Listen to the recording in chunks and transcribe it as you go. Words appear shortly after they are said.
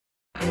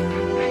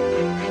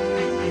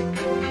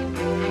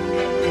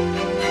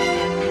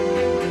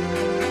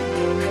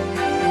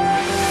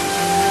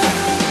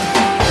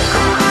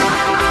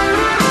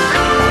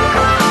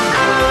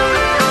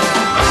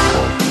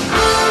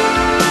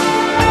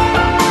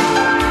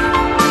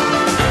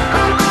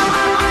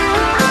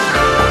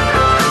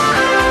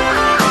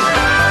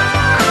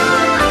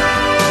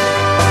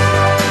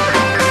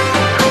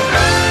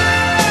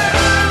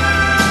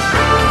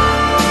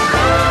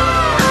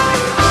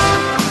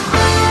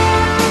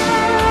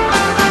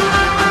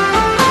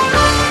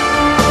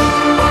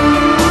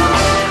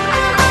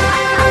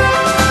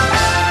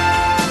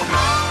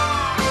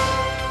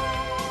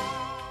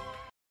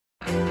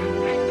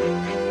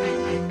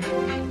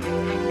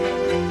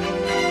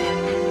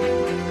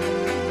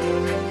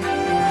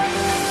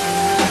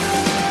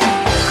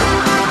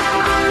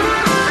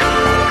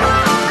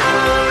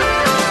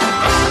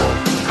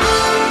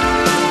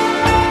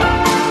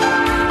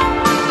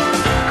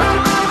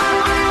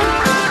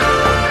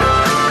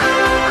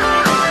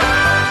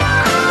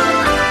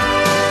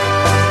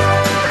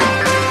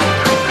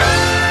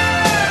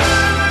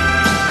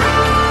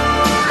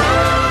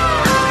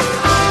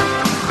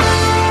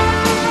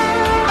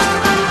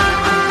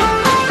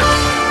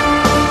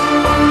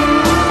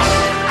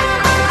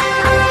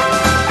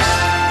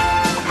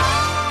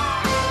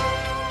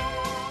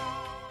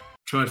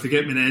Tried to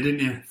get me there, didn't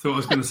you? Thought I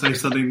was going to say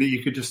something that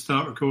you could just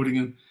start recording,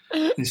 and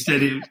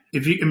instead,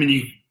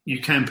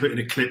 you can put in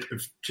a clip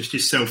of just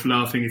yourself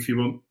laughing if you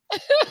want.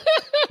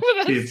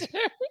 That's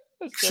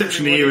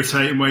exceptionally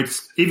irritating way,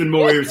 even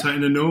more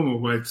irritating than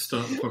normal way to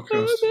start the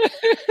podcast.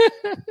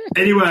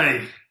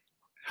 Anyway,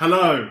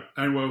 hello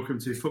and welcome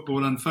to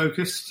Football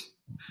Unfocused,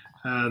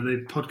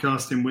 the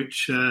podcast in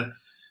which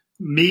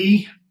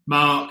me,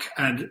 Mark,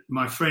 and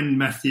my friend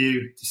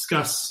Matthew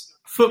discuss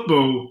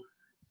football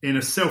in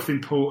a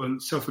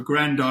self-important,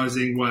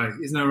 self-aggrandising way.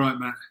 Isn't that right,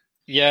 Matt?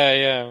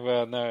 Yeah.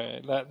 Well, no,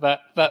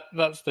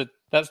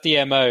 that's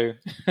the MO.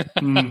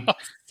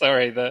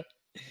 Sorry,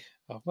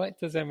 what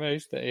does MO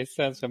stand? It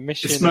stands for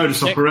mission. It's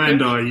modus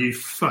operandi, you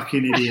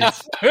fucking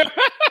idiots.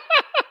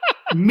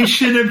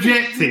 Mission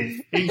objective.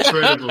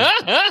 Incredible.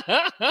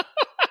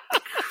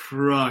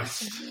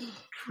 Christ.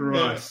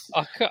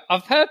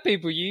 I've heard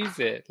people use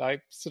it,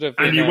 like sort of.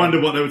 And you wonder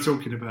what they were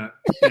talking about.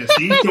 Yeah, so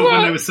you thought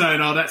when they were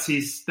saying, "Oh, that's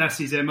his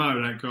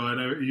MO," that guy.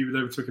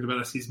 They were talking about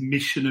that's his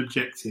mission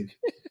objective.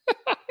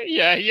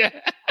 Yeah.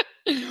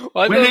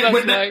 Well,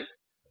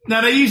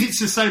 Now they use it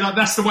to say like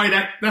that's the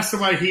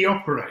way he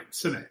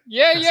operates, isn't it?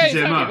 Yeah,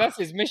 exactly. That's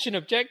his mission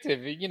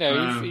objective. You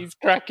know, he's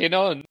cracking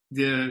on.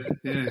 Yeah.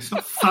 It's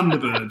not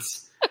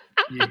Thunderbirds,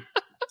 you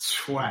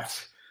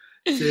twat.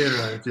 Dear,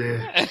 oh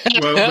dear.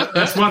 Well,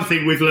 that's one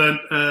thing we've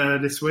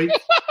learned this week,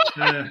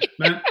 Matt.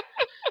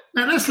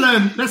 Now let's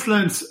learn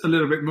a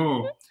little bit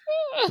more.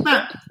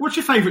 Matt, what's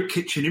your favourite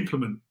kitchen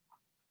implement?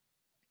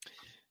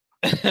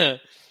 I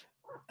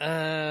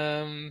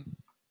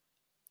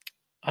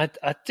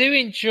do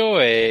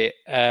enjoy.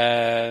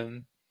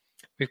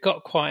 We've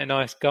got quite a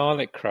nice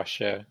garlic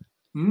crusher,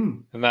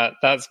 and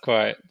that's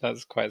quite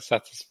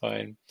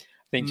satisfying. I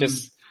think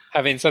just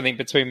having something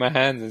between my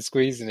hands and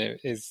squeezing it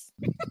is.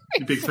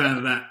 You're a big fan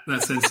of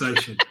that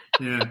sensation,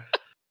 yeah.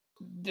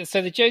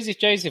 So the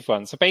Joseph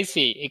one. So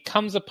basically, it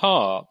comes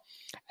apart,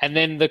 and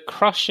then the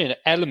crushing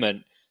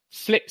element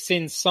flips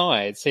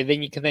inside. So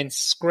then you can then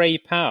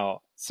scrape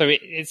out. So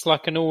it's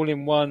like an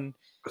all-in-one.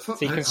 So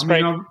you can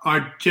scrape.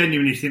 I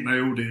genuinely think they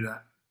all do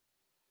that.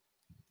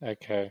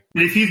 Okay.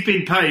 And if you've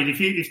been paid,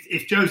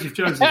 if Joseph is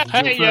your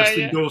first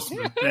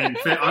endorsement, then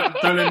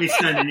don't let me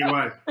stand in your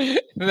way.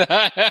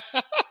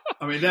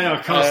 I mean, they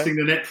are casting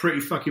the net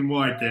pretty fucking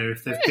wide there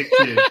if they've picked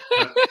you.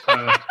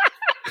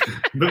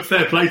 But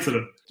fair play to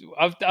them.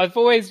 I've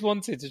always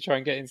wanted to try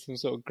and get in some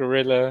sort of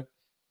guerrilla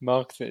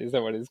marketing. Is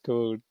that what it's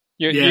called?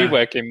 You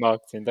work in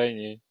marketing, don't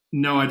you?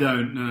 No, I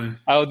don't. No.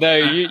 Oh no,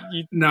 you.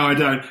 No, I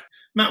don't.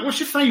 Matt, what's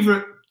your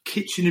favourite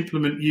kitchen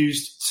implement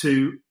used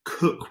to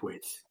cook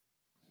with?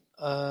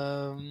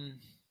 Mate,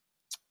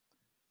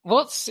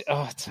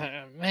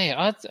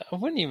 I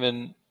wouldn't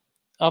even.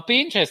 I'll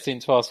be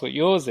interested to ask what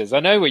yours is. I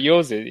know what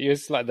yours is.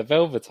 It's like the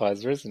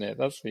velvetizer, isn't it?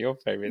 That's your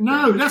favourite.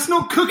 No, thing. That's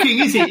not cooking,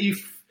 is it?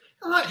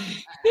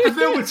 A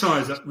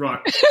velvetizer, right?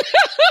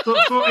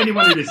 For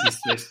anyone who listens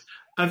to this,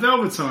 a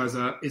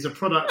velvetizer is a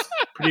product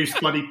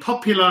produced by the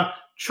popular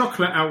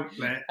chocolate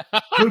outlet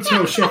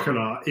Hotel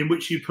Chocolat, in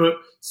which you put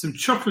some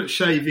chocolate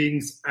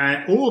shavings,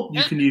 or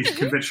you can use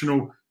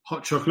conventional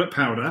hot chocolate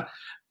powder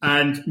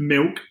and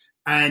milk.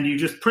 And you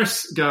just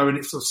press go and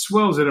it sort of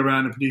swirls it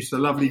around and produces a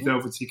lovely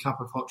velvety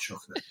cup of hot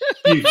chocolate.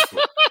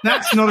 Beautiful.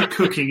 That's not a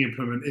cooking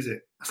implement, is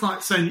it? That's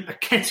like saying a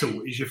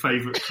kettle is your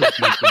favourite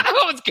cooking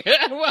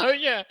implement. Well,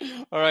 yeah.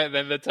 All right,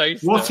 then, the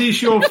toaster. What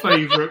is your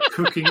favourite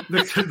cooking...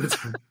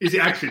 Is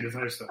it actually the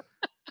toaster?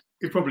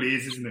 It probably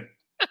is, isn't it?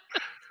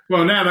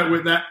 Well, now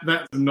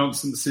that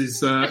nonsense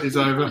is over,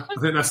 I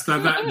think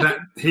that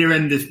here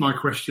endeth my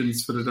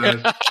questions for the day.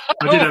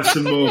 I did have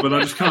some more, but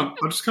I just can't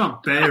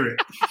bear it.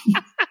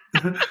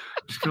 I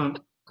just can't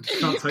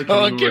take it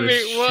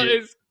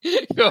anymore.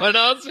 Go on,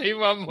 ask me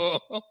one more.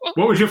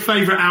 What was your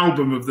favourite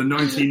album of the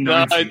 1990s?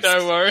 No,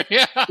 don't worry.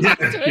 You're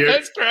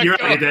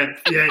out your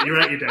depth. Yeah, you're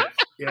out your depth.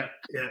 Yeah.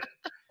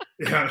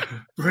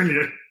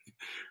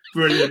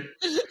 Brilliant.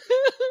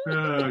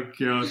 Oh,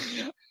 God.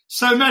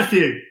 So,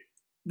 Matthew,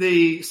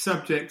 the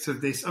subject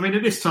of this, I mean,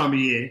 at this time of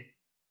year,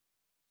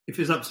 if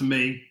it's up to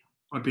me,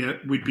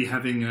 we'd be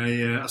having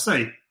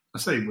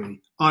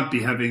I'd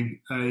be having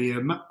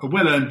a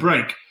well-earned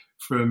break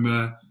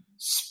from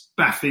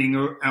spaffing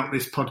out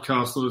this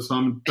podcast all the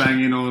time and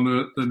banging on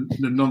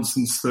the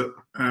nonsense that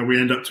we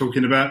end up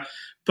talking about.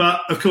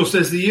 But, of course,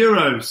 there's the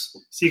Euros,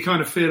 so you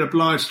kind of feel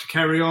obliged to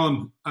carry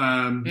on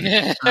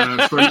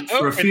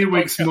for a few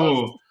weeks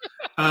more.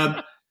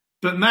 But,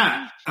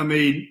 Matt, I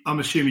mean, I'm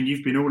assuming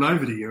you've been all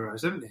over the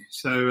Euros, haven't you?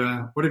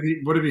 So what have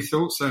you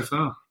thought so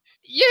far?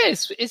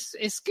 Yes,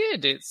 it's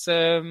good. It's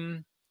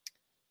it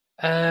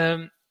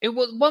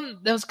was one.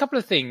 There was a couple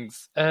of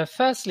things.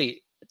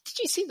 Firstly, did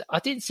you see? I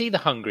didn't see the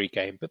Hungary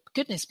game, but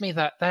goodness me,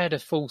 that they had a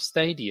full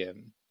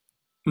stadium.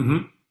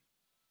 Mm-hmm.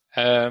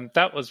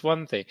 That was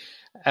one thing.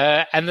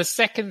 And the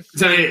second thing...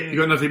 So you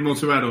got nothing more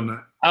to add on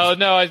that? Oh,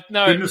 no.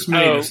 Goodness me,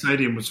 the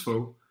stadium was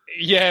full.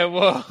 Yeah,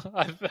 well,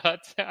 I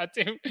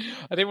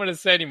didn't want to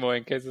say any more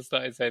in case I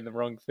started saying the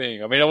wrong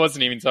thing. I mean, I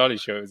wasn't even entirely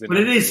sure it was in. But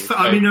it is. So.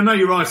 I mean, I know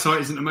your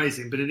eyesight isn't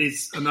amazing, but it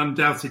is an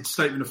undoubted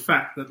statement of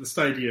fact that the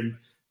stadium,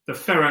 the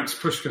Ferenc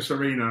Puskas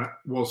Arena,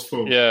 was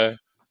full. Yeah.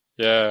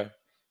 Do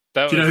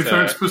you know who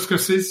Ferenc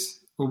Puskas is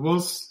or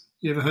was?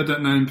 You ever heard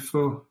that name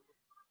before?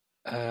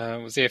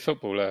 Was he a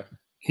footballer?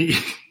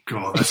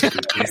 God, that's a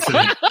good guess,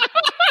 isn't it?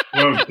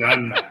 Well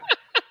done, man.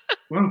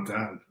 Well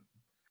done.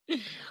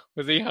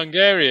 Was he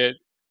Hungarian?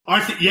 I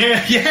think,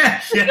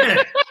 yeah.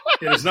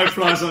 There's no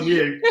flies on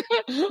you.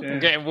 Yeah. I'm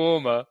getting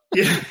warmer.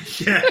 Yeah.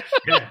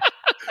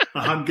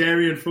 A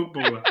Hungarian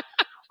footballer.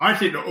 I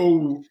think that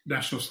all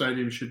national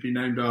stadiums should be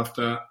named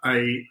after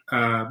a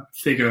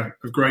figure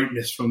of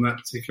greatness from that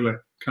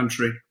particular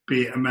country,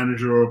 be it a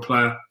manager or a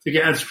player. I think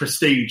it adds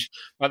prestige.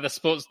 Like the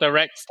Sports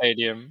Direct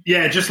Stadium.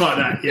 Yeah, just like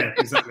that. Yeah,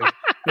 exactly.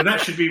 But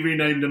that should be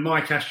renamed the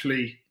Mike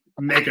Ashley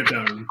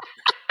Megadome.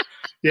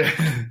 Yeah.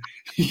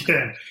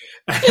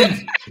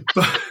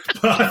 But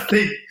I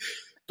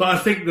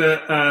think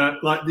that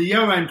like the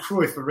Johan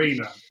Cruyff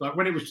Arena, like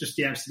when it was just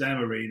the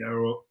Amsterdam Arena,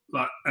 or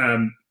like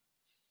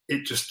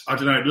it just, I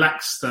don't know, it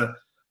lacks the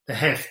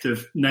heft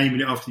of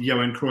naming it after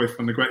Johan Cruyff,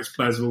 one of the greatest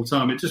players of all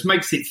time. It just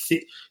makes it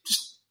fit.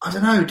 Just, I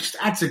don't know, just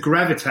adds a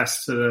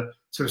gravitas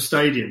to a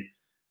stadium.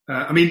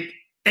 I mean,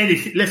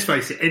 anything. Let's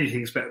face it,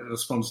 anything's better than a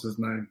sponsor's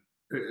name.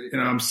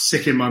 I'm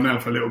sick in my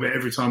mouth a little bit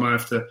every time I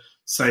have to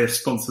say a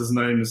sponsor's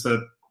name as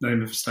the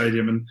name of a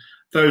stadium. And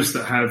those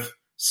that have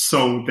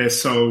sold their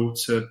soul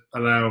to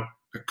allow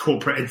a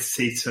corporate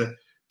entity to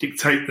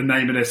dictate the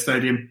name of their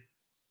stadium,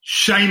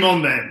 shame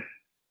on them.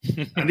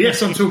 And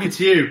yes, I'm talking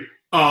to you,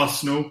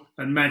 Arsenal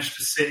and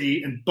Manchester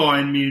City and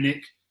Bayern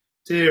Munich.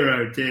 Dear,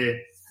 oh dear.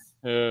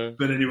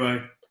 But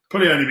anyway,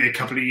 probably only be a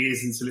couple of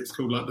years until it's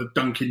called like the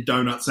Dunkin'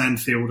 Donuts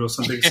Anfield or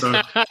something. So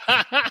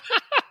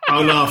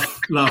I'll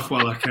laugh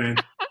while I can.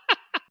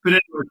 But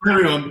anyway,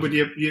 carry on with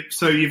you.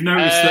 So you've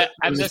noticed that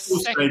the full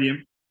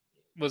stadium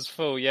was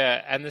full,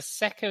 yeah. And the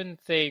second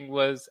thing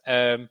was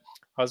I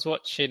was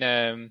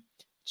watching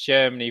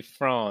Germany,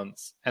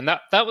 France, and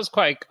that was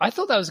I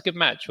thought that was a good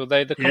match,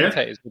 although the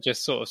commentators were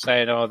just sort of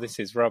saying, "Oh, this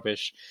is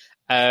rubbish."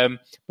 But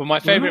my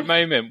favourite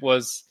moment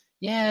was,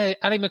 Ali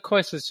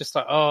McCoist was just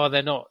like, "Oh,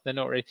 they're not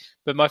really."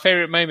 But my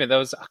favourite moment,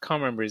 I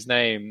can't remember his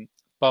name.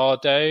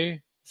 Bardot,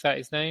 is that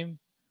his name?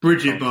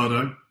 Brigitte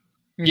Bardot.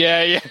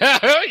 Yeah.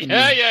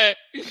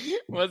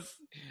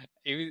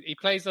 He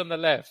plays on the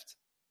left.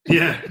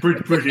 Yeah,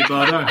 Brigitte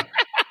Bardot.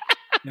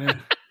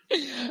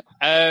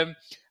 Yeah.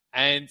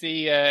 And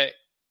he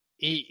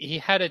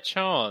had a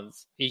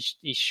chance.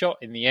 He shot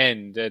in the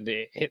end, and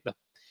it hit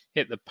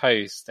the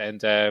post.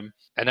 And Ali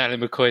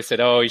McCoy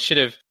said, "Oh, he should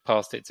have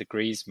passed it to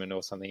Griezmann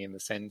or something in the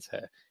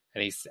centre."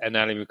 And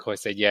Ali McCoy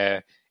said,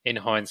 "Yeah, in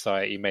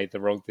hindsight, he made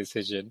the wrong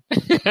decision,"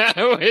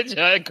 which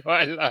I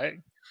quite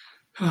like.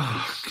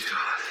 Oh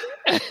God.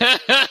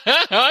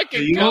 I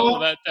can cut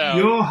that down.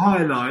 Your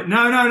highlight.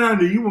 No,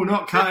 you will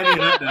not cut any of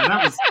that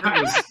down.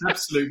 That was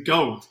absolute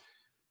gold.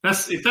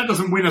 If that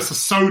doesn't win us a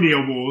Sony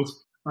award,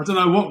 I don't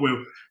know what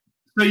will.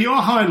 So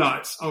your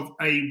highlights of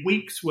a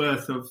week's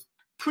worth of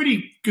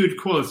pretty good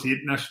quality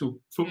international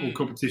football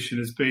competition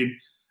has been,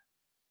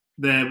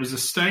 there was a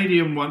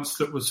stadium once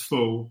that was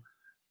full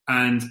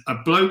and a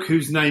bloke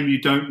whose name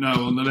you don't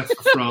know on the left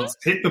of France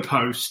hit the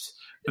post,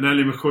 and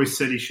Ali McCoy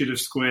said he should have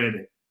squared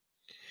it.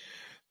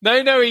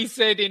 No, he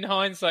said in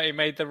hindsight he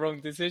made the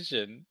wrong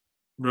decision.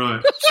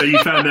 Right. So you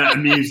found that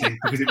amusing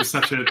because it was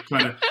such a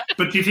kind of...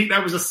 But do you think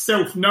that was a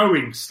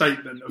self-knowing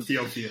statement of the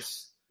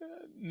obvious?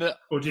 No.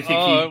 Or do you think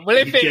well,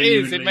 if it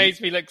is, it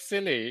makes me look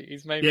silly.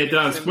 It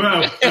does. Silly.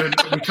 Well,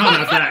 we can't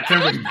have that,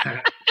 can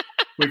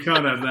we? We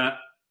can't have that.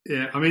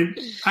 Yeah, I mean,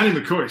 Ali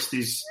McCoist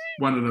is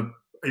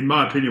in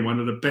my opinion, one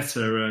of the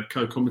better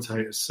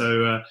co-commentators.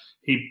 So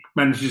he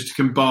manages to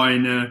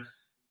combine...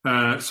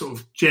 sort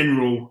of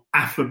general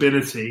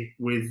affability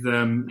with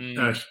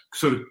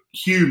sort of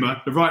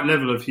humour, the right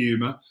level of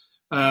humour,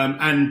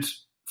 and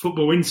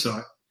football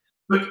insight.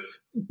 But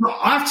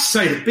I have to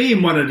say that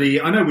being one of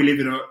I know we live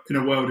in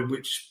a world in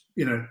which,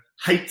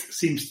 hate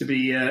seems to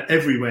be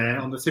everywhere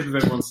on the tip of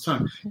everyone's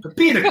tongue. But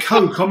being a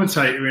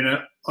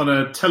co-commentator on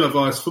a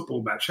televised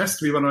football match has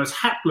to be one of those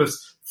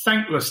hapless,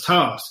 thankless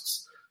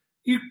tasks.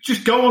 You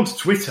just go onto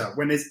Twitter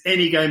when there's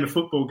any game of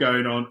football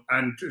going on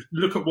and just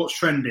look at what's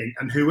trending,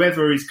 and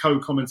whoever is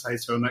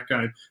co-commentator on that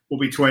game will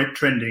be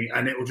trending,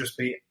 and it will just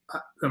be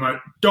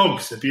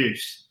dog's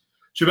abuse.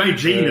 Jermaine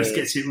Genius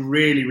gets it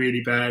really,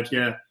 really bad.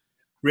 Yeah,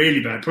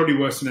 really bad. Probably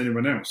worse than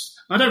anyone else.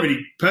 I don't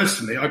really,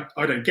 personally,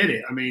 I don't get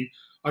it. I mean,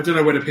 I don't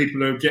know whether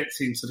people are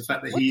objecting to the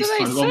fact that he's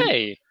kind of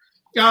say?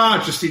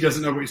 Just he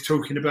doesn't know what he's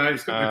talking about.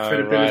 He's got no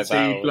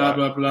credibility, blah,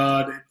 blah,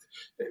 blah.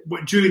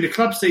 During the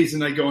club season,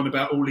 they go on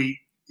about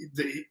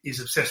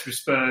he's obsessed with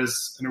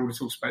Spurs and all he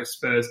talks about is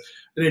Spurs.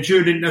 And then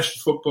during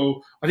international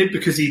football, I think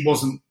because he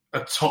wasn't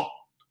a top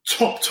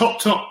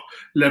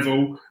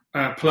level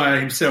player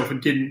himself and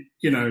didn't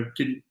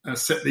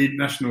set the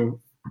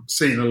international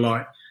scene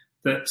alight,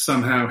 that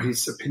somehow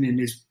his opinion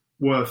is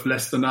worth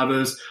less than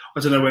others. I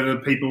don't know whether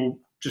people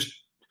just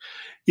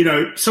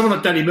someone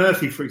like Danny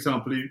Murphy, for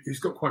example, who's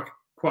got quite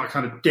a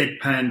kind of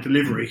deadpan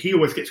delivery, he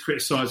always gets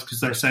criticised because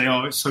they say,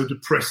 oh, it's so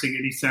depressing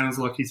and he sounds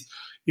like he's,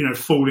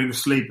 falling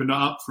asleep and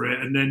not up for it.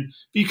 And then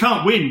you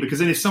can't win, because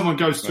then if someone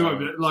goes to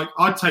it, like,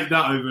 I'd take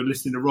that over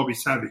listening to Robbie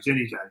Savage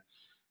any day.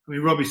 I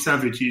mean, Robbie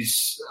Savage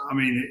is,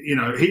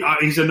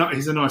 he's a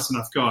nice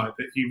enough guy,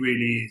 but he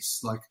really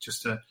is like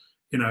just a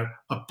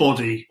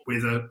body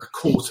with a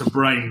quarter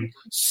brain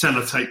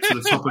sellotape to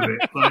the top of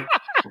it. Like,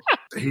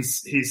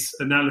 his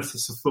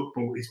analysis of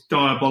football is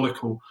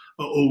diabolical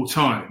at all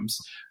times.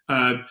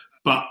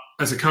 But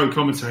as a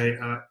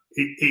co-commentator,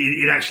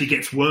 it actually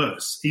gets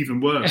worse, even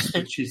worse,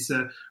 which is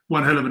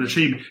one hell of an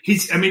achievement.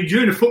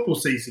 During the football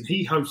season,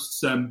 he hosts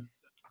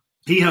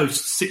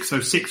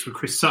 606 with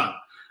Chris Sutton.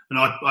 And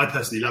I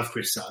personally love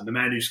Chris Sutton, the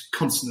man who's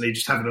constantly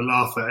just having a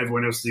laugh at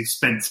everyone else's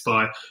expense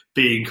by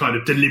being kind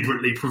of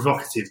deliberately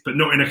provocative, but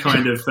not in a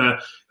kind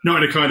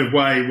of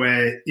way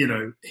where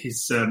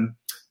his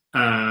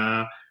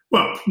not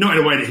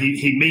in a way that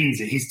he means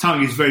it. His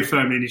tongue is very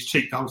firmly in his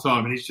cheek the whole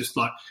time, and he's just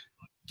like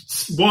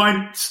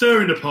wine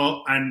stirring the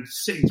pot and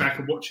sitting back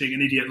and watching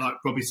an idiot like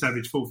Robbie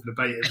Savage fall for the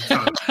bait every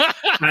time.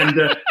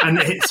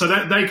 So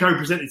they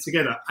co-presented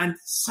together, and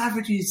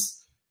Savage's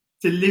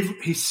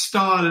his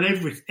style and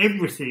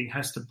everything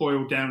has to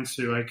boil down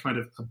to a kind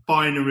of a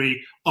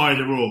binary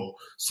either or.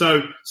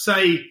 So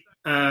say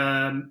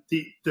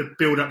the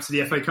build up to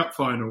the FA Cup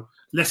final,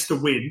 Leicester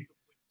win,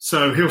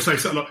 so he'll say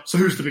something like, so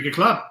who's the bigger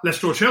club,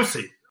 Leicester or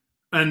Chelsea?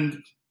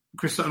 And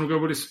Chris Sutton will go,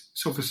 well, it's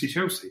obviously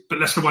Chelsea, but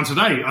Leicester won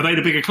today, are they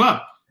the bigger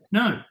club?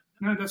 No,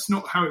 that's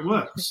not how it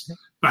works.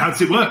 But how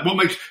does it work? What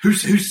makes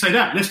who's to say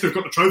that? Leicester have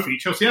got the trophy,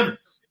 Chelsea haven't.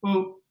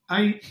 Well,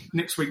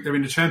 next week they're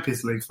in the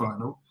Champions League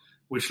final,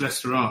 which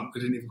Leicester aren't. They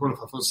didn't even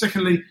qualify for.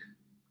 Secondly,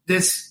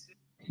 there's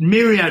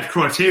myriad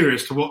criteria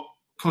as to what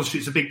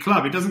constitutes a big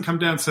club. It doesn't come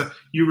down to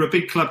you were a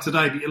big club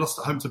today, but you lost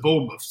at home to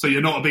Bournemouth, so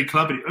you're not a big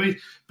club.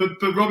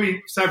 But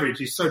Robbie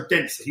Savage is so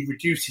dense that he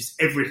reduces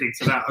everything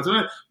to that. I don't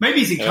know.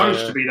 Maybe he's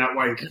encouraged to be that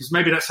way, because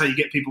maybe that's how you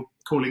get people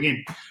calling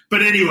in.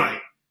 But anyway,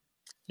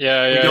 we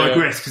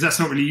digress, because that's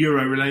not really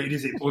Euro related,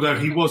 is it? Although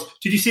he was.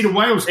 Did you see the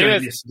Wales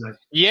game yesterday?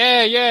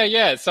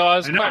 Yeah. So I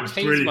was quite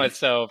pleased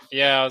myself.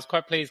 Yeah, I was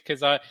quite pleased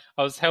because I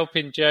was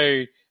helping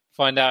Jo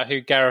find out who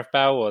Gareth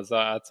Bale was.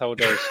 I told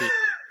her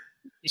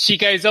she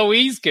goes, oh,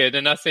 he's good.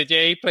 And I said,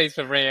 yeah, he plays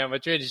for Real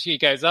Madrid. And she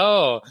goes,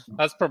 oh,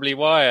 that's probably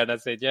why. And I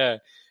said, yeah.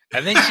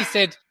 And then she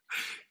said,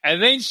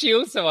 and then she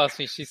also asked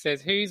me, she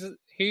says,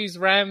 who's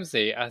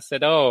Ramsey? I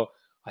said, oh,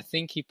 I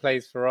think he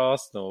plays for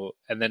Arsenal.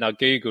 And then I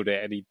Googled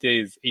it, and he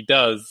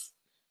does.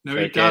 No,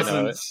 he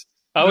doesn't.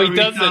 He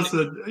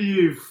doesn't.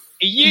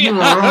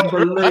 You are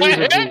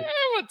unbelievable.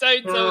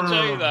 Don't tell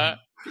Jo that.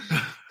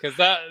 Because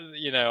that,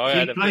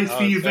 he plays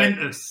for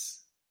Juventus.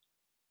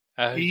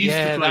 He used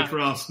to play for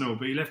Arsenal,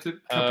 but he left a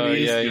couple of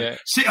years ago.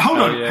 See, hold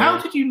on. How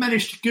did you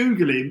manage to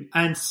Google him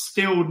and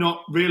still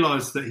not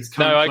realise that he's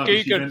current club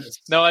is Juventus?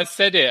 No, I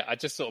said it. I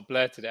just sort of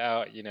blurted it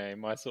out, in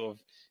my sort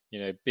of,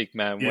 big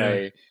man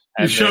way.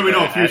 You're showing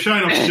off, Joe.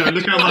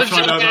 Look how much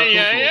I know about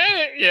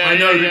football. I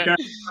know that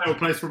Gareth Bale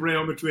plays for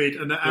Real Madrid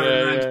and that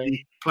Aaron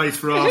Ramsey plays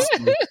for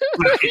Arsenal.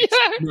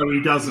 No,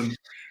 he doesn't.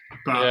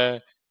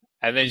 But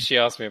and then she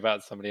asked me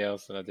about somebody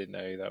else, and I didn't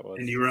know who that was.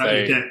 And you were out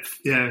of depth,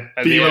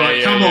 But you were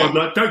like, come on,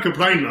 like, don't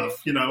complain, love.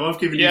 I've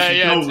given you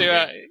some gold.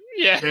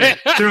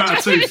 2 out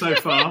of 2 so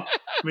far.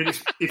 I mean,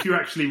 if you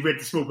actually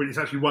read the small print, it's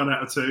actually 1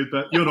 out of 2,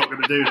 but you're not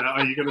going to do that, are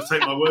you? You're going to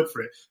take my word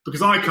for it.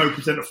 Because I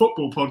co-present a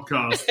football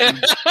podcast.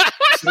 And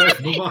so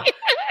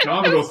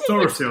I'm an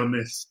authority on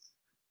this.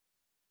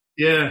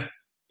 Yeah.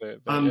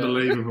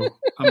 Unbelievable.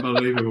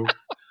 Unbelievable.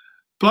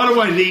 By the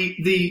way,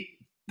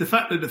 the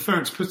fact that the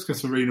Ferenc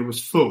Puskas Arena was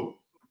full,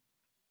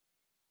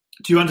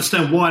 do you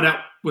understand why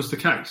that was the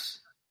case?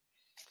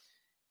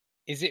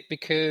 Is it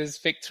because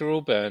Viktor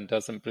Orban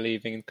doesn't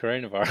believe in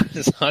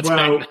coronavirus? I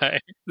don't know.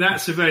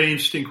 That's a very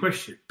interesting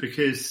question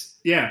because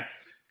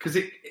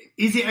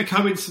is it a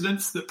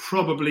coincidence that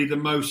probably the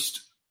most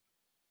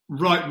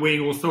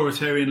right-wing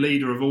authoritarian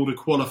leader of all the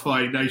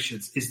qualifying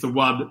nations is the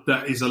one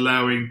that is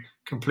allowing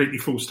completely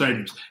full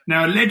stadiums?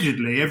 Now,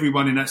 allegedly,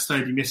 everyone in that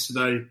stadium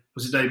yesterday,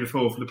 was the day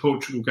before for the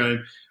Portugal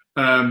game,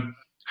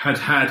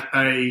 had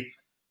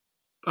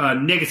a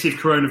negative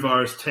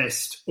coronavirus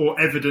test or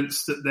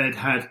evidence that they'd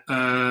had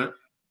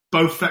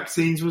both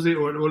vaccines, was it,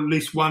 or at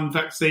least one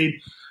vaccine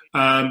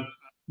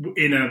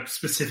in a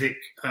specific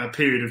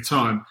period of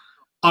time.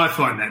 I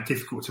find that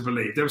difficult to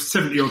believe. There was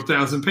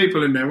 70,000 odd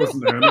people in there,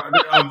 wasn't there? And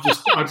I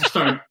just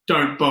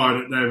don't buy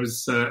that there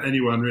was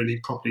anyone really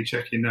properly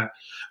checking that.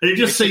 And it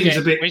just seems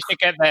a bit. We should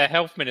get their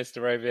health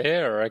minister over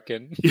here, I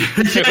reckon.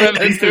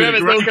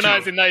 Whoever's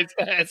organising those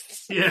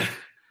tests. Yeah.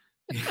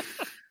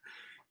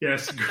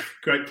 Yes,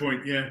 great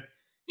point. Yeah.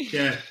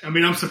 I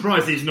mean, I'm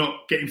surprised he's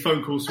not getting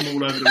phone calls from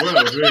all over the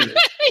world, really.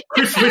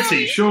 Chris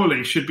Whitty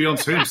surely should be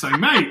onto him saying,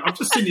 mate, I've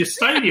just seen your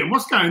stadium.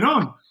 What's going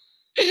on?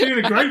 You're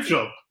doing a great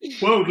job.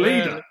 World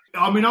leader.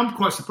 I mean, I'm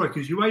quite surprised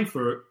because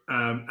UEFA,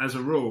 as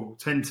a rule,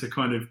 tend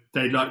to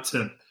they like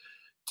to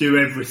do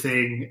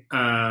everything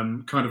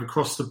kind of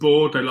across the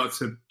board. They like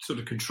to sort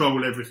of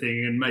control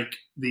everything and make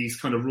these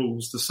kind of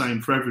rules the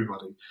same for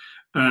everybody.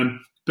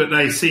 But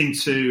they seem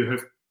to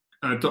have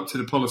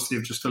adopted a policy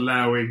of just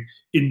allowing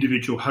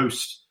individual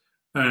host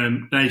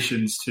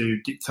nations to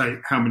dictate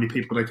how many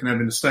people they can have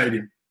in the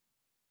stadium.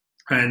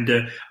 And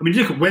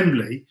look at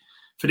Wembley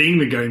for the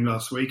England game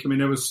last week.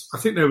 There was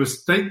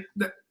going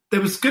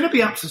to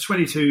be up to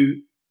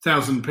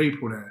 22,000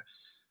 people there,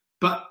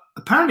 but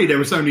apparently there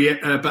was only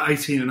about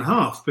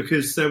 18.5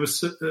 because there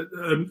was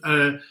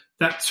that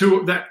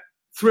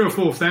 3,000 or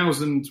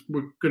 4,000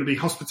 were going to be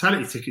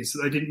hospitality tickets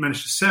that they didn't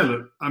manage to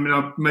sell.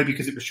 Maybe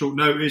because it was short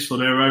notice or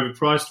they were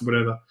overpriced or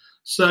whatever.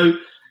 So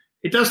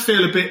it does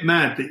feel a bit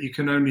mad that you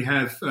can only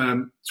have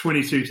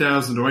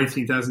 22,000 or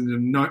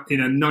 18,000 in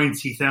a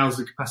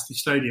 90,000 capacity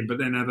stadium, but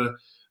then have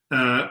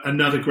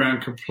another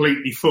ground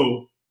completely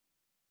full.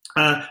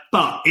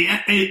 But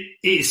it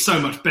is so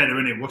much better,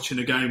 isn't it, watching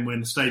a game when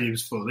the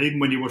stadium's full, even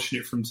when you're watching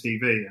it from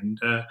TV. And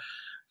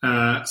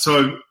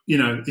so,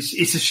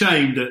 it's a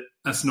shame that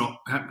that's not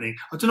happening.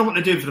 I don't know what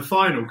they're doing for the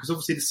final, because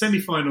obviously the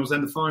semi-finals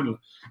and the final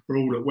are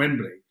all at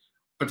Wembley.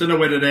 I don't know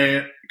whether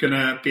they're going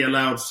to be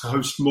allowed to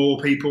host more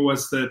people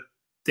as the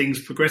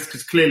things progress,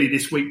 because clearly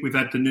this week we've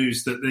had the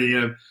news that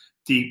the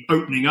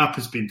opening up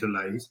has been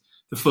delayed.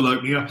 The full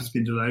opening up has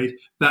been delayed.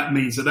 That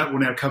means that will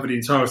now cover the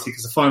entirety,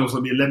 because the final's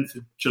on the 11th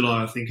of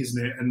July, I think,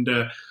 isn't it? And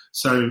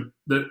so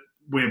that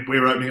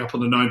we're opening up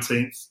on the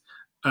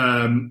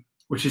 19th,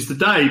 which is the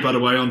day, by the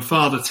way, on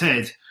Father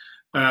Ted,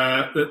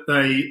 that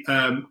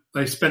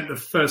they spent the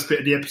first bit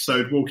of the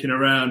episode walking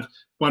around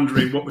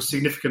wondering what was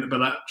significant about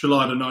that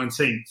July the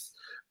 19th.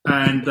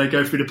 And they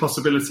go through the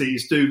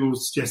possibilities. Dougal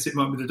suggests it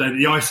might be the day that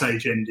the Ice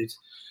Age ended.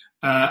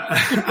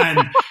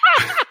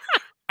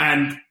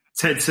 And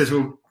Ted says,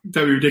 well,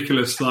 don't be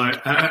ridiculous.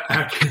 Like,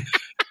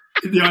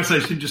 the Ice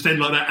Age didn't just end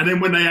like that. And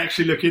then when they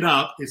actually look it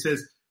up, it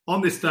says,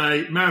 on this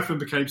day, marathon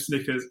became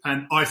Snickers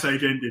and Ice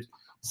Age ended.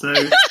 So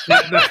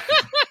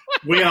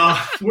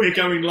we're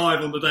going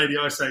live on the day the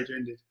Ice Age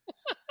ended.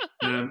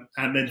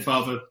 And then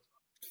Father's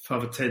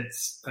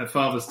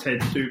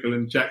Ted, Dougal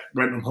and Jack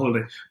went on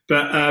holiday.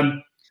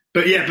 But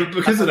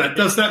because of that,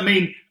 does that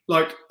mean,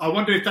 like, I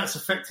wonder if that's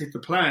affected the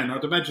plan?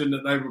 I'd imagine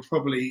that they were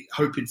probably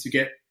hoping to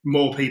get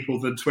more people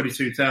than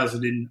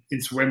 22,000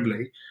 into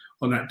Wembley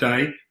on that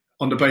day,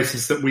 on the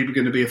basis that we were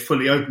going to be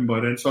fully open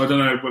by then. So I don't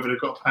know whether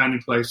they've got a plan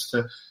in place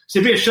to. It's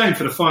a bit of a shame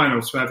for the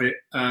finals to have it,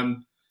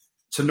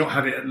 to not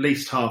have it at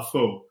least half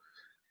full.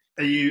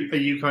 Are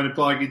you kind of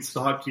buying into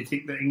the hype? Do you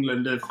think that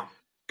England have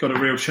got a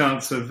real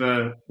chance of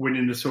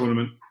winning the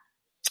tournament?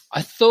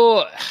 I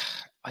thought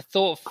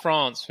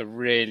France were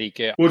really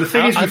good. Well, the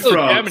thing is with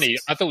France,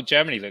 I thought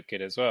Germany looked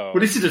good as well.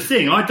 Well, this is the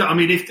thing. I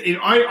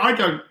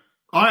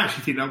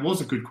actually think that was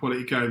a good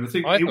quality game. I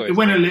think it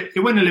went a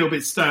little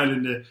bit stale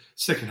in the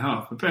second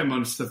half. But bear in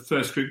mind, it's the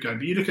first group game.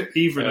 But you look at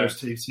either of those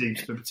two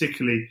teams, but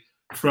particularly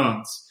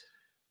France.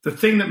 The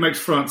thing that makes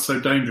France so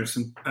dangerous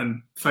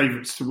and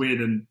favourites to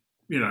win, and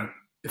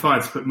if I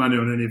had to put money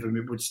on any of them,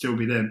 it would still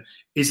be them,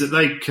 is that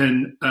they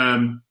can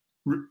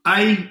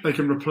they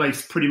can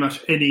replace pretty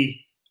much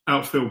any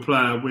outfield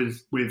player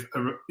with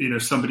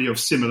somebody of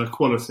similar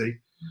quality.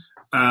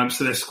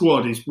 So their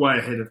squad is way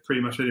ahead of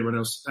pretty much anyone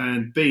else.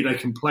 And B, they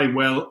can play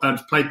well and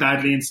play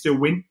badly and still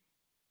win.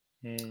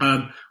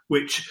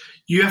 Which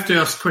you have to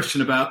ask a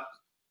question about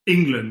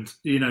England.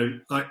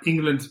 Like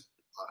England,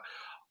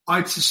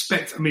 I'd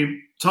suspect.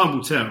 Time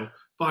will tell,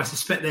 but I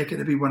suspect they're going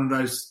to be one of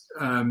those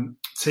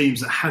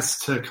teams that has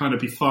to kind of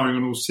be firing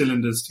on all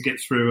cylinders to get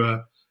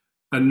through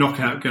a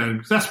knockout game.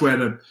 Because that's where I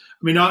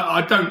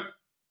don't.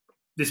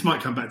 This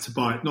might come back to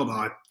bite. Not that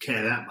I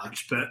care that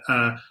much, but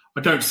I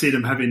don't see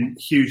them having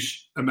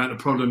huge amount of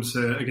problems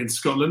against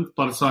Scotland.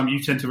 By the time you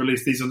tend to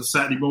release these on a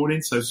Saturday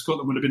morning, so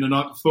Scotland would have been the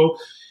night before.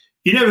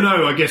 You never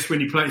know, I guess,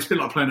 when you play. It's a bit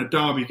like playing a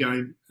derby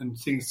game, and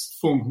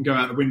form can go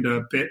out the window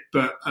a bit.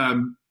 But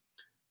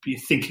you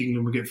think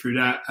England will get through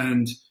that.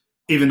 And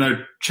even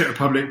though Czech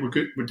Republic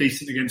were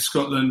decent against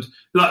Scotland,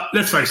 like,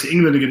 let's face it,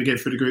 England are going to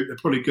get through the group. They're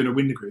probably going to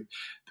win the group.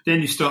 But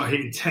then you start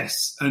hitting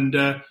tests, and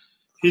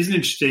here's an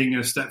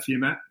interesting stat for you,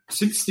 Matt.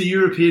 Since the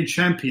European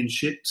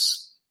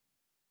Championships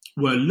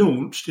were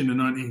launched in the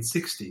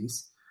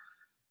 1960s,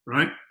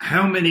 right,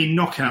 how many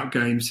knockout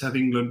games have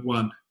England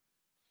won?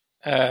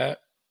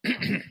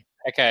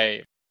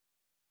 Okay,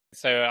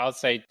 so I'll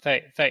say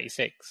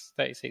 36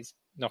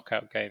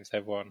 knockout games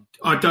they've won.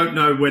 I don't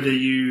know whether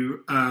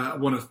you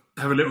want to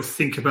have a little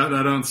think about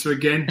that answer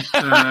again.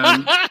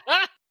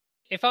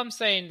 If I'm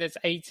saying there's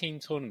 18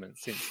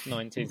 tournaments since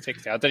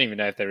 1960, I don't even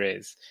know if there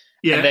is.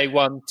 Yeah. And they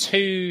won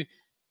 2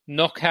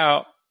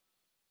 knockout.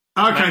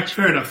 Okay,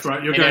 fair enough.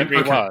 Right, you're going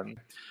every one.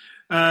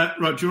 Right,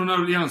 do you want to know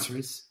what the answer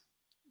is?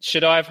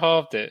 Should I have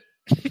halved it?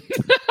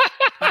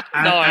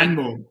 and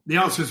more. The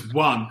answer is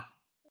 1.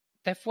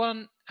 They've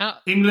won out.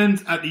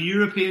 England at the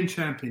European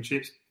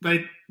Championships.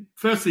 They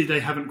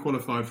haven't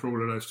qualified for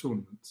all of those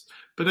tournaments,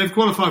 but they've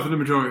qualified for the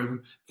majority of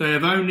them. They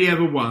have only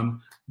ever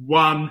won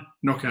 1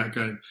 knockout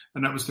game,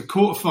 and that was the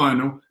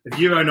quarter-final of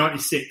Euro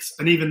 '96,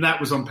 and even that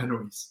was on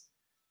penalties.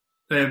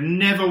 They have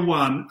never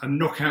won a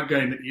knockout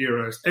game at the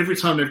Euros. Every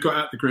time they've got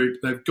out the group,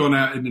 they've gone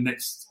out in the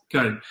next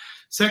game.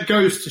 So that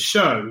goes to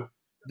show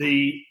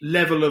the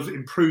level of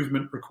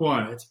improvement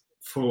required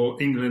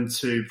for England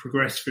to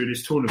progress through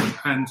this tournament.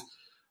 And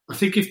I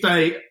think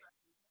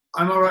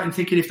I'm all right in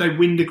thinking if they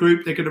win the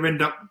group, they're going to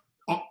end up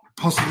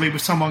possibly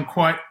with someone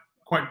quite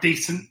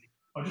decent.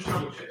 I'll just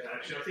double check that,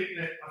 actually.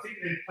 I think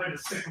they played the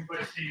second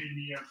place team in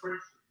the group.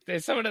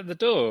 There's someone at the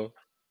door.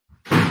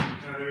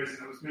 No, there isn't.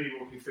 That was me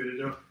walking through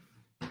the door.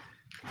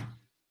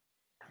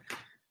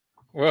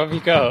 What have you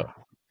got?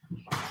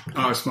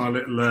 Oh, it's my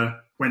little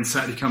When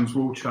Saturday Comes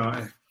wall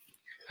chart,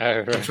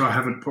 right. Which I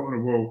haven't put on a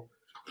wall.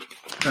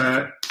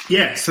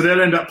 So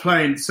they'll end up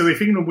playing. So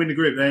if England win the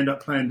group, they end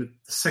up playing the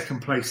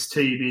second place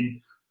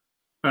team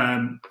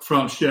in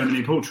France, Germany,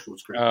 and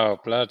Portugal's group. Oh,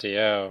 bloody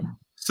hell.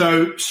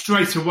 So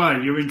straight away,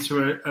 you're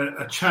into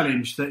a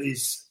challenge that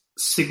is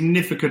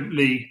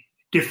significantly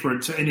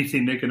different to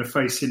anything they're going to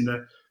face in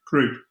the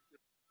group.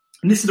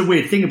 And this is the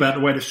weird thing about the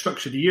way they've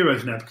structured the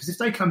Euros now, because if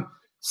they come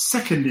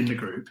second in the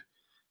group,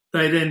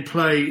 they then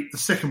play the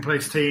second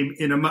place team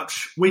in a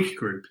much weaker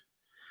group,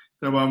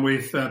 the one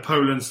with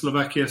Poland,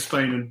 Slovakia,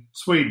 Spain and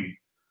Sweden.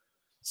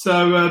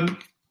 So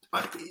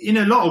in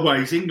a lot of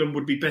ways, England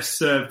would be best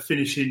served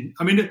finishing.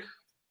 I mean,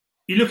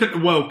 you look at the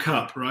World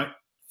Cup, right,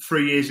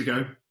 3 years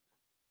ago.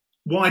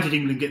 Why did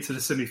England get to the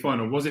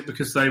semi-final? Was it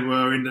because they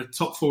were in the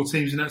top 4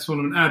 teams in that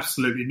tournament?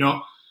 Absolutely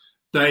not.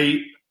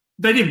 They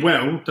did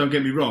well, don't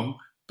get me wrong,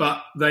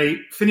 but they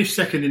finished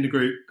second in the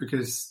group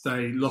because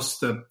they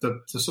lost the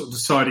sort of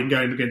deciding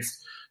game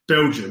against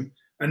Belgium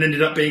and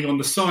ended up being on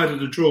the side of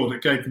the draw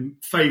that gave them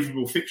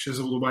favourable fixtures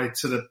all the way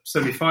to the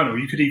semi-final.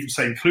 You could even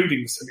say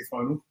including the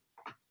semi-final.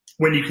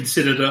 When you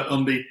consider that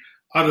on the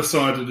other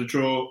side of the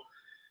draw,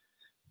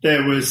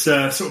 there was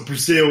sort of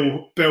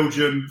Brazil,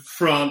 Belgium,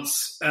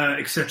 France,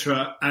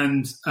 etc.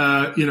 And,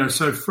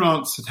 so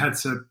France had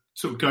to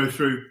sort of go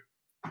through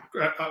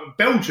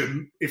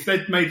Belgium. If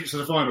they'd made it to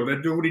the final,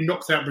 they'd already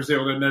knocked out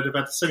Brazil, then they'd have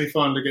had the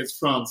semi-final against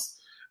France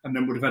and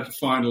then would have had the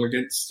final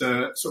against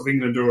sort of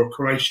England or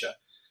Croatia.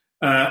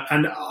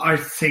 And I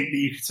think that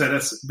you could say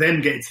that's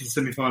them getting to the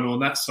semi-final on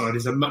that side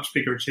is a much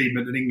bigger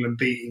achievement than England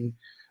beating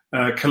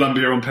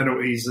Colombia on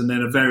penalties and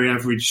then a very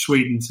average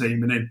Sweden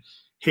team and then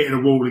hitting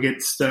a wall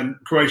against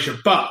Croatia.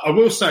 But I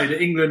will say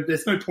that England,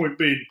 there's no point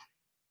being,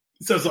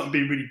 it sounds like I'm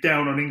being really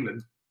down on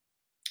England,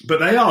 but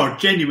they are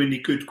genuinely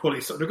good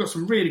quality. So they've got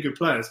some really good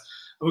players.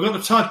 And we've got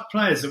the type of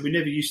players that we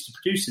never used to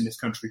produce in this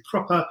country.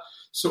 Proper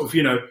sort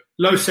of,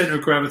 low centre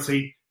of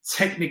gravity,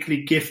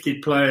 technically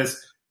gifted players,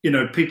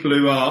 people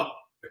who are,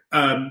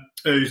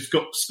 who's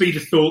got speed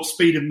of thought,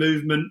 speed of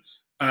movement,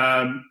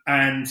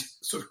 and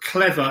sort of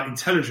clever,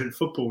 intelligent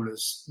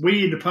footballers.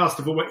 We in the past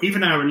have always,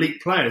 even our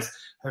elite players,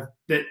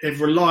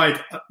 they've relied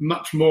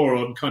much more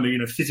on kind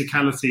of,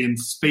 physicality and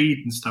speed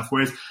and stuff.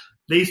 Whereas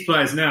these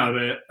players now,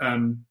 they're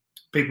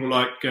people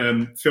like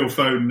Phil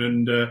Foden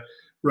and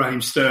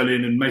Raheem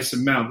Sterling and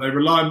Mason Mount. They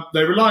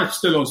rely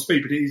still on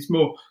speed, but it's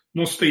more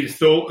speed of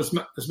thought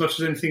as much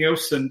as anything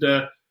else. And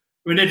they're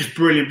just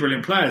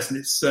brilliant players. And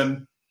it's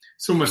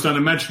almost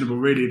unimaginable,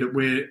 really, that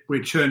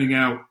we're churning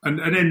out. And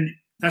then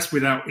that's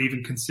without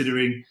even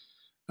considering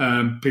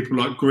people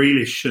like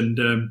Grealish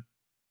and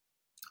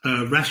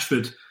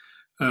Rashford.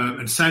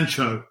 And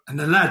Sancho, and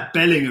the lad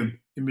Bellingham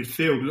in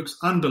midfield looks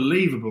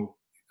unbelievable.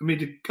 I mean,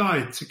 the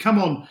guy to come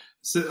on,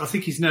 so I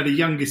think he's now the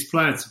youngest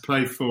player to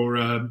play for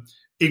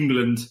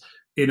England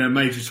in a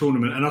major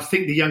tournament. And I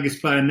think the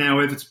youngest player now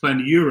ever to play in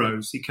the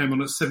Euros. He came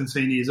on at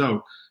 17 years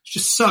old.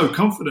 He's just so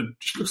confident.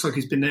 Just looks like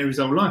he's been there his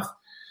whole life.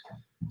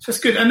 So it's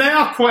good. And they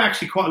are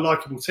quite a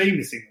likable team,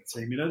 this England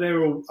team.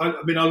 They're all,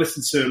 I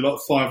listen to a lot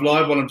of Five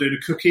Live while I'm doing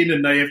the cooking,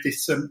 and they have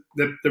this,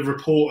 the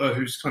reporter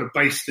who's kind of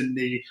based in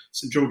the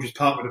St George's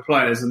Park with the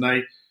players, and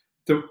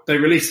they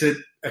release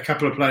a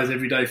couple of players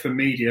every day for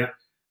media,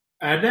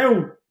 and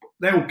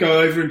they'll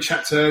go over and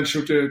chat to her, and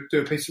she'll do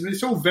a piece of it.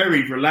 It's all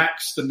very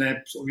relaxed, and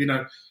they're sort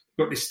of,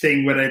 got this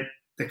thing where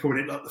they're calling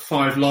it like the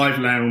Five Live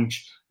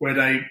Lounge, where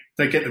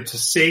they get them to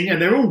sing,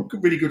 and they're all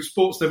really good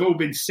sports. They've all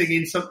been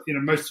singing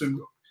something, most of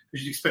them,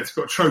 as you'd expect, have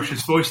got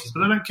atrocious voices,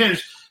 but I don't care.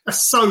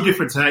 That's so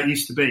different to how it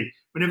used to be.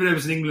 Whenever there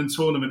was an England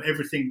tournament,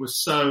 everything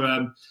was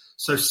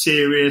so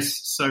serious,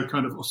 so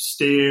kind of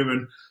austere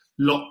and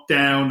locked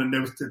down, and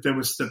there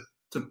was the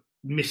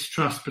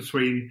mistrust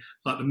between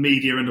like the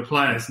media and the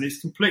players, and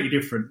it's completely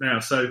different now.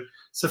 So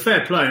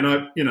fair play, and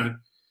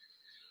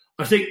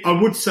I think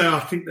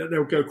that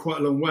they'll go quite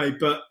a long way,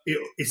 but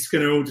it's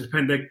going to all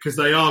depend, because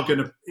they are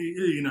going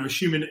to,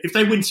 assuming if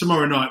they win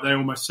tomorrow night, they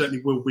almost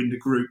certainly will win the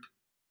group.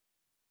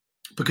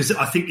 Because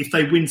I think if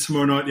they win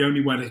tomorrow night, the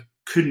only way they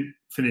couldn't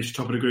finish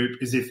top of the group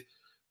is if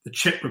the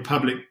Czech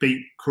Republic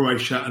beat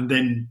Croatia and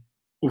then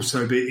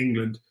also beat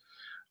England,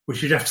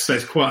 which you'd have to say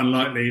is quite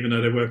unlikely, even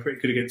though they were pretty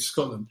good against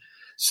Scotland.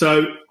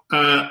 So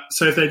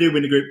if they do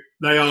win the group,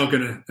 they are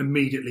going to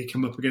immediately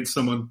come up against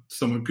someone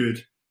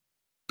good.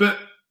 But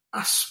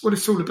that's what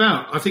it's all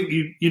about. I think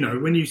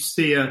when you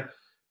see a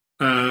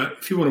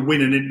if you want to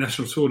win an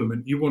international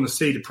tournament, you want to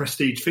see the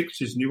prestige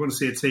fixtures and you want to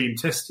see a team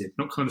tested,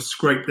 not kind of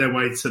scrape their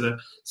way to the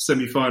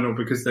semi-final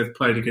because they've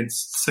played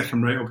against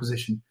second-rate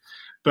opposition.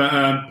 But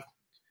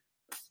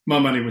my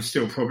money would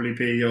still probably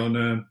be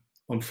on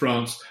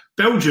France.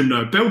 Belgium,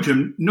 though.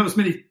 Belgium, not as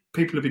many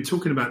people have been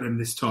talking about them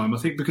this time. I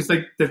think because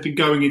they've been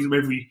going into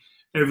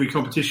every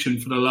competition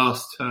for the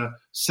last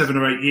 7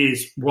 or 8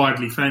 years,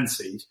 widely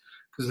fancied,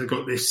 because they've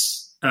got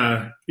this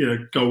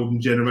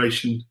golden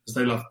generation, as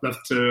they love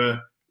to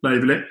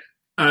label it.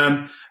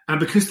 And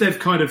because they've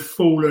kind of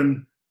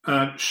fallen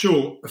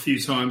short a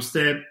few times,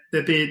 they've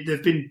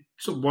been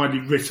sort of widely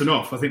written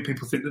off. I think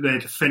people think that their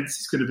defence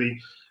is going to be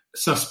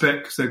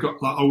suspect because they've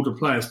got like older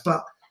players.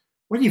 But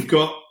when you've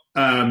got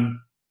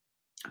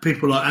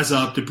people like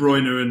Hazard, De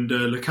Bruyne and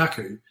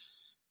Lukaku,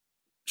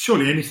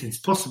 surely anything's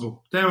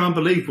possible. They're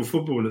unbelievable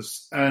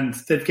footballers and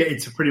they'd get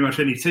into pretty much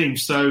any team.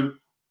 So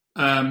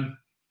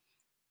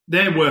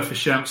they're worth a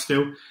shout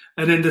still.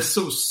 And then the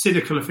sort of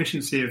cynical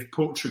efficiency of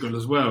Portugal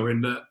as well,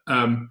 in that,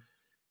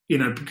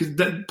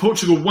 because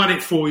Portugal won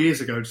it 4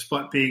 years ago,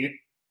 despite being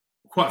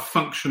quite a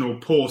functional,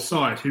 poor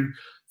side who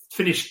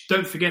finished,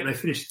 don't forget, they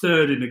finished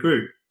third in the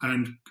group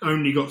and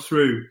only got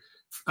through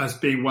as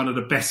being one of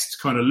the best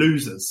kind of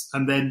losers,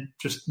 and then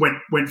just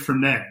went from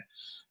there.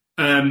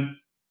 And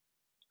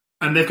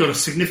they've got a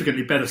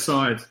significantly better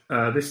side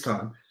this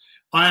time.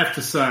 I have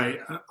to say,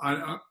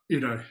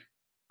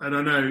 and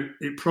I know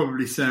it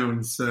probably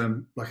sounds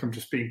like I'm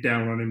just being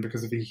down on him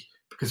because of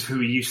who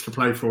he used to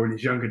play for in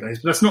his younger days,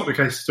 but that's not the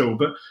case at all.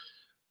 But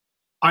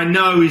I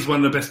know he's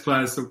one of the best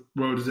players the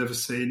world has ever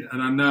seen,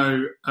 and I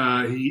know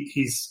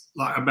he's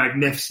like a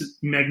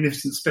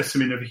magnificent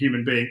specimen of a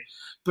human being.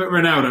 But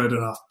Ronaldo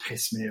does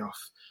piss me off.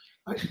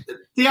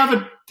 The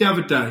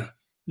other day, in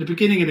the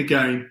beginning of the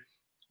game,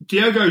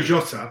 Diogo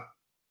Jota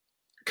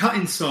cut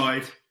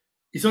inside.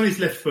 He's on his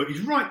left foot.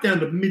 He's right down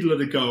the middle of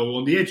the goal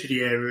on the edge of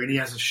the area, and he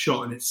has a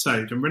shot and it's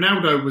saved. And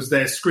Ronaldo was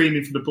there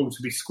screaming for the ball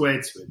to be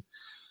squared to him.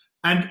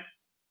 And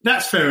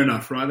that's fair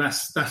enough, right?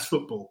 That's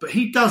football. But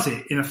he does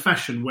it in a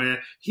fashion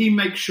where he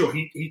makes sure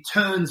he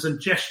turns and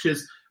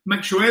gestures,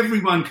 makes sure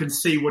everyone can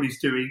see what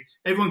he's doing.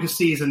 Everyone can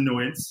see his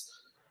annoyance.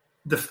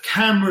 The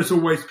cameras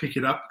always pick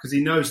it up because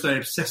he knows they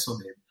obsess on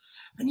him.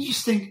 And you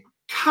just think,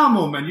 come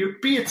on, man, you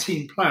be a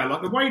team player.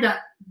 Like the way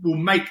that will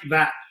make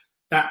that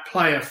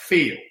player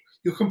feel.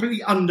 You're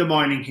completely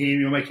undermining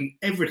him. You're making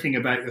everything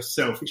about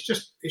yourself. It's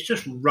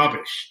just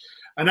rubbish.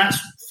 And that's,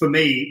 for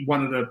me,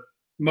 one of the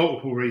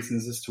multiple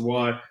reasons as to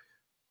why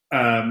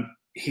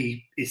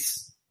he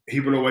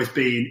will always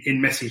be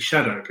in Messi's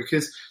shadow,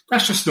 because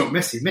that's just not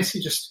Messi. Messi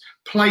just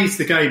plays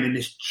the game in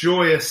this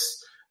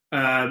joyous,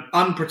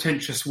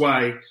 unpretentious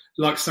way,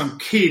 like some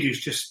kid who's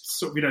just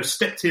sort of,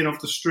 stepped in off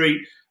the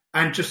street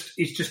and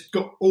he's just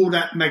got all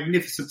that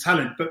magnificent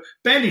talent, but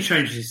barely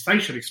changes his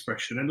facial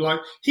expression. And like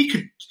he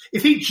could,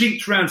 if he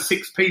jinked around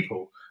 6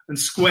 people and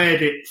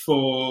squared it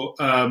for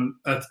a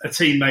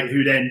teammate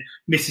who then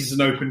misses an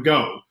open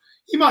goal,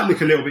 he might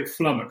look a little bit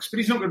flummoxed, but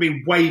he's not going to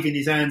be waving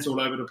his hands all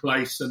over the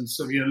place and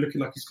sort of,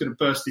 looking like he's going to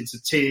burst into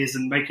tears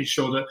and making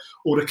sure that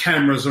all the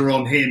cameras are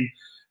on him.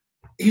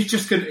 He's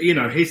just going to,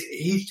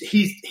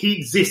 he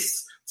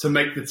exists to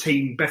make the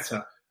team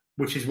better,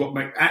 which is what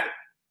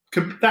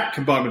that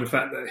combined with the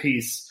fact that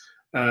he's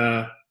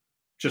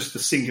just the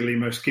singularly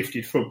most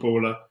gifted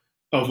footballer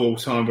of all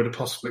time, with a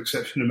possible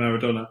exception of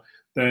Maradona,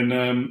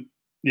 then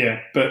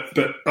but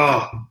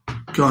oh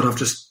God, I've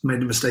just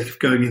made the mistake of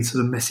going into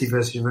the Messi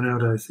versus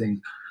Ronaldo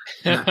thing.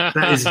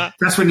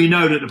 That's when you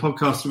know that the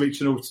podcast will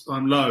reach an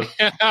all-time low.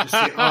 Just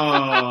say,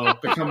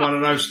 become one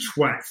of those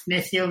twats.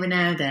 Messi or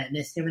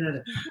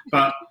Ronaldo.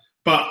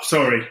 But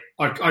sorry,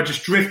 I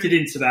just drifted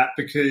into that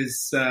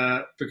because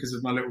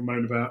of my little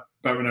moan about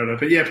Ronaldo.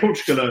 But yeah,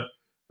 Portugal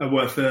are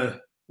worth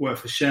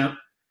a shout.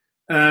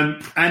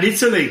 And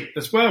Italy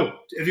as well.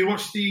 Have you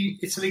watched the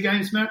Italy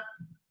games, Matt?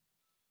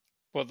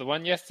 What, the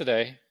one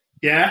yesterday?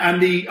 Yeah,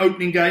 and the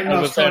opening game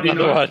last Friday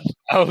night. One?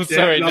 Oh,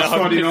 sorry. Last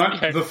Friday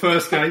night, the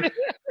first game.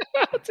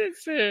 I didn't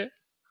see it.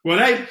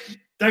 Well,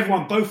 they've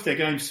won both their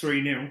games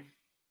 3-0.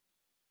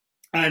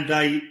 And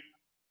I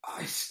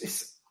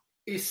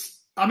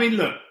mean,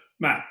 look,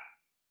 Matt,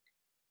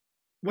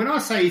 when I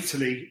say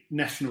Italy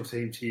national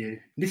team to you,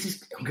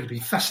 I'm going to be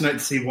fascinated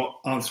to see what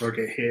answer I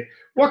get here.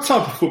 What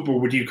type of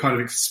football would you kind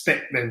of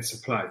expect them to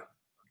play?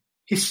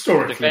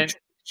 Historically.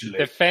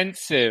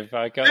 Defensive.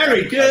 I got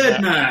very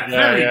good, Matt.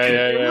 Very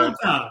good.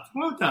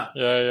 Well done.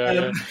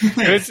 Yeah.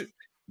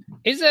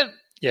 Is it?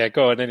 Yeah,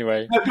 go on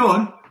anyway. No, go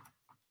on.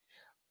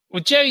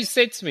 Well, Joe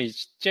said to me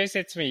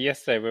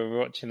yesterday when we were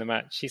watching the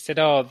match, he said,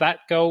 that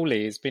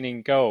goalie has been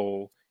in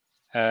goal,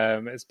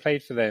 has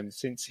played for them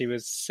since he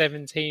was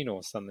 17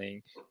 or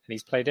something, and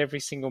he's played every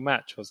single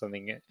match or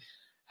something.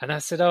 And I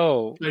said,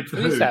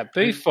 who's that?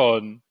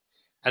 Buffon.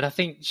 And I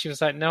think she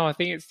was like, no, I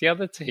think it's the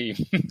other team.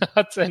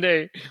 I don't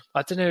know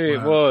who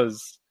it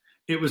was.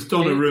 It was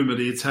Donnarumma,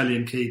 the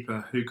Italian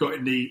keeper, who got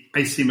in the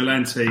AC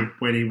Milan team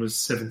when he was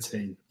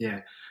 17. Yeah.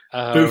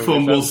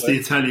 Buffon was the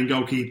Italian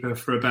goalkeeper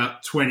for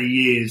about 20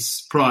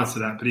 years prior to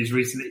that, but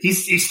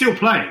he's still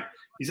playing.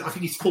 I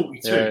think he's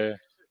 42,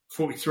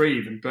 43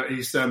 even, but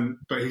he's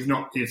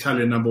not the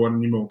Italian number one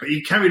anymore. But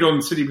he carried on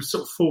until he was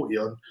sort of 40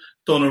 on.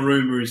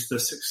 Donnarumma is the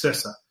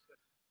successor.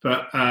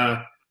 But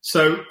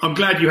so I'm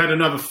glad you had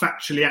another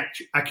factually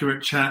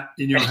accurate chat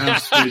in your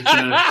house with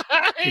Joe.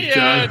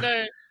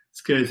 No.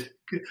 It's good.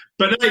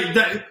 But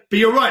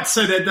you're right to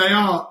say that they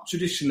are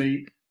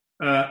traditionally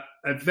a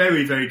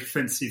very, very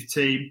defensive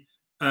team.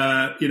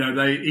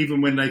 They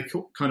even when they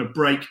kind of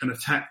break and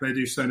attack, they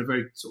do so in a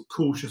very sort of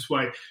cautious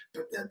way.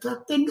 But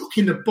they're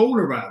knocking the ball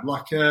around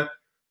like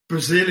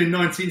Brazil in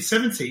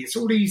 1970. It's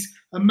all these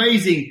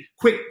amazing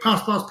quick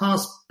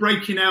pass,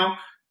 breaking out,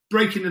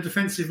 breaking the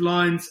defensive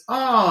lines.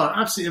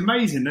 Absolutely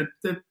amazing.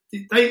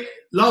 They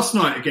last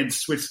night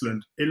against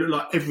Switzerland, it looked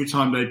like every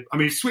time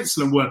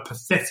Switzerland were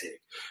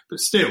pathetic, but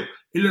still,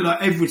 it looked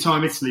like every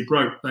time Italy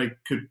broke, they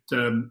could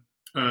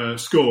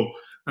score.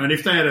 And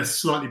if they had a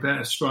slightly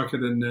better striker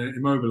than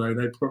Immobile,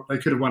 they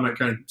could have won that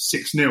game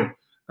 6-0.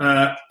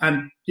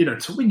 And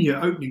to win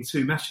your opening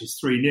two matches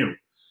 3-0.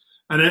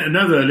 And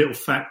another little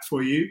fact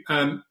for you: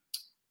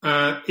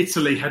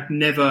 Italy had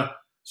never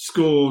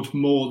scored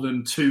more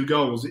than 2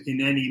 goals in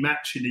any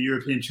match in the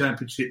European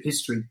Championship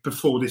history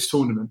before this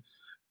tournament,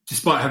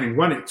 despite having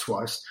won it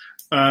twice.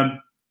 And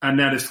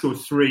now they've scored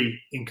 3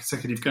 in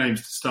consecutive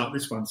games to start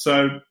this one.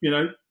 So,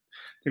 they've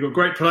got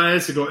great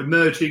players. They've got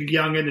emerging,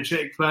 young,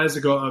 energetic players.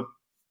 They've got a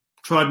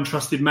tried and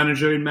trusted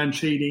manager in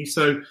Mancini.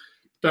 So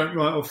don't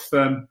write off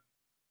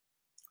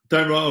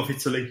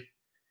Italy.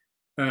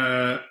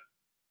 And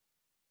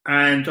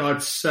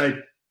I'd say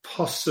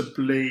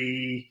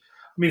possibly...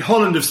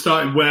 Holland have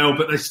started well,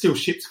 but they still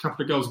shipped a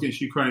couple of goals against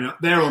Ukraine.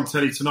 They're on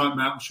telly tonight,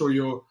 Matt. I'm sure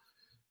you're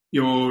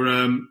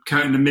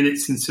counting the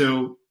minutes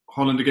until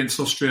Holland against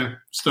Austria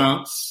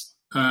starts.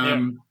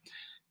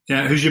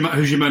 Who's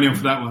your money on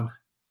for that one?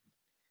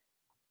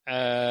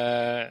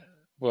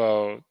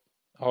 Well,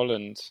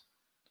 Holland.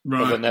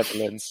 Right. Or the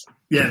Netherlands.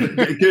 Yeah,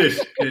 good.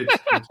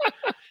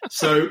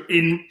 So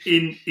in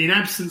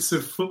absence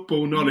of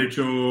football knowledge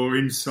or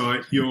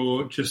insight,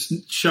 you're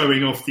just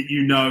showing off that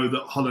you know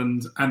that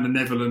Holland and the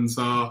Netherlands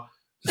are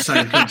the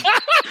same country.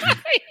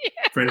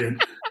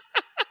 Brilliant.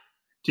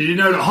 Did you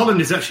know that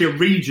Holland is actually a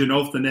region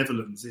of the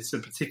Netherlands? It's a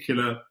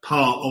particular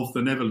part of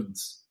the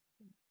Netherlands.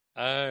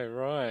 Oh,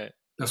 right.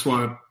 That's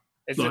why...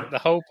 Is it the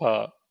whole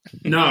part?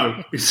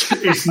 No,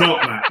 it's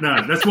not that.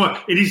 No, that's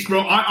why it is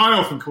wrong. I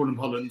often call them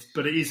Holland,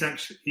 but it is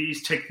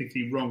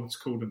technically wrong to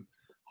call them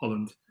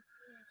Holland.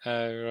 Oh,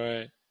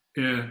 right.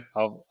 Yeah.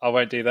 I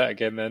won't do that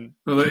again then.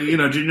 Well, do you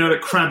know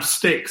that crab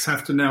sticks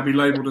have to now be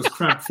labelled as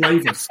crab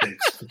flavoured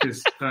sticks?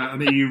 Because I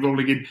think you're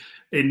rolling in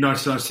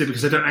 1996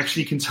 because they don't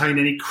actually contain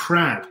any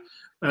crab.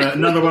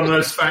 Another one of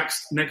those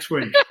facts next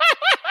week.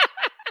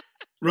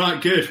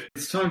 Right, good.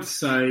 It's time to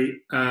say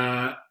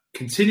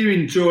continue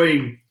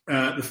enjoying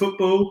the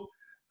football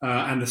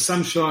and the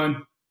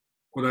sunshine,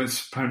 although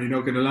it's apparently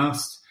not going to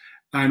last.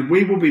 And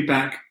we will be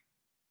back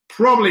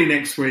probably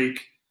next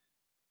week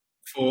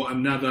for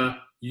another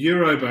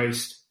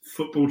Euro-based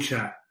football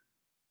chat.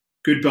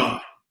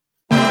 Goodbye.